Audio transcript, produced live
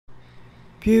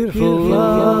Beautiful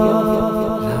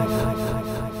love.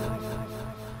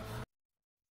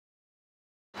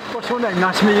 What's your name?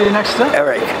 Nice to meet you in Exeter.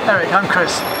 Eric. Eric, I'm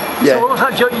Chris. Yeah. So what was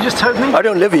that joke you just told me? I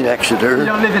don't live in Exeter. You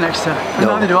don't live in Exeter? No.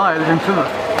 Neither do I live in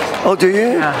Plymouth. Oh, do you?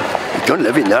 Yeah. You don't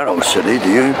live in that old city,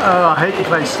 do you? Oh, I hate the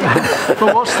place.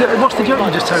 But what's the joke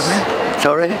you just told me?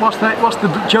 Sorry? What's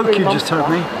the joke you just told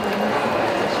me?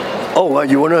 Oh, well,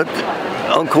 you want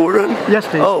to encore it? Yes,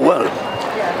 please. Oh, well,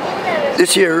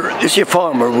 this year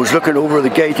farmer was looking over the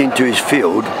gate into his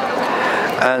field,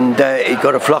 and he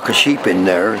got a flock of sheep in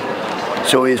there.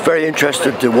 So he's very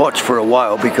interested to watch for a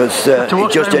while because he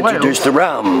just introduced the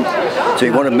ram. So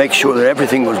he wanted to make sure that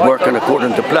everything was working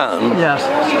according to plan. Yes.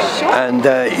 And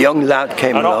a young lad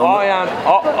came along.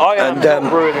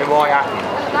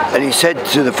 And he said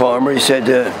to the farmer, he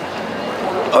said,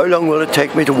 how long will it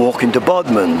take me to walk into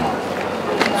Bodmin?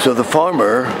 So the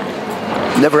farmer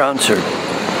never answered.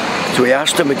 So he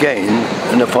asked him again,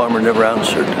 and the farmer never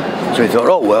answered. So he thought,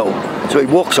 oh well. So he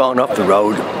walks on up the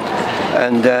road.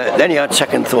 And then he had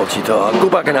second thoughts. He thought, I'll go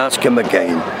back and ask him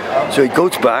again. So he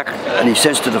goes back and he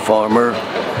says to the farmer,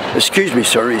 excuse me,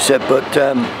 sir, he said, but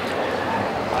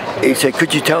he said,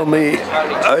 could you tell me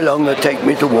how long it'll take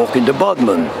me to walk into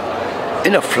Bodmin?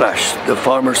 In a flash, the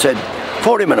farmer said,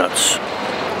 40 minutes.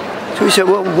 So he said,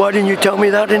 well, why didn't you tell me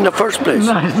that in the first place?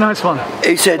 Nice one.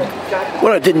 He said,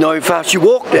 well, I didn't know how fast you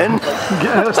walked then.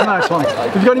 Yeah, that's a nice one.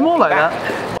 Have you got any more like that?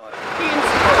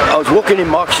 I was walking in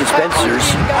Marks and Spencer's,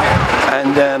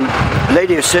 and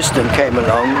lady assistant came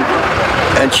along,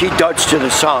 and she dodged to the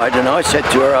side, and I said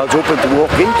to her, I was hoping to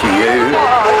walk into you,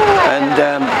 and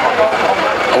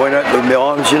I went out with my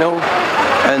arms, you know,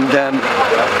 and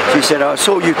she said, I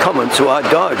saw you coming, so I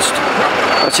dodged.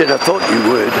 I said, I thought you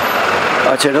would.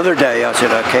 I said, other day, I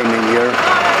said, I came in here,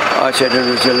 I said, there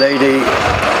was a lady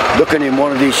looking in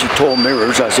one of these tall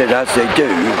mirrors, I said, as they do.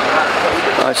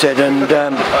 I said,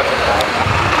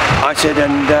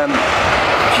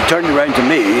 she turned around to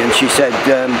me and she said,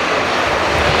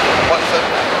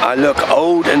 I look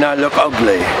old and I look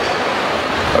ugly.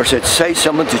 Or said, say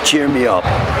something to cheer me up.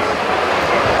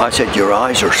 I said, your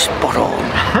eyes are spot on.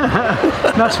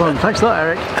 Nice one. Thanks a lot,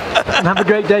 Eric. And have a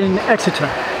great day in Exeter.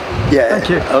 Yeah. Thank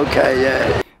you. Okay,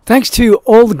 yeah. Thanks to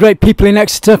all the great people in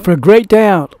Exeter for a great day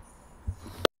out.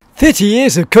 30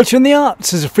 years of culture and the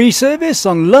arts as a free service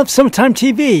on Love SummerTime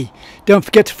TV. Don't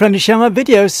forget to friend and share my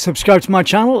videos, subscribe to my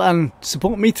channel and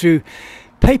support me through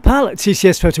PayPal at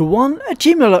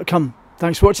tcsphoto1@gmail.com.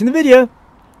 Thanks for watching the video.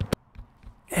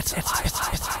 It's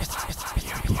live.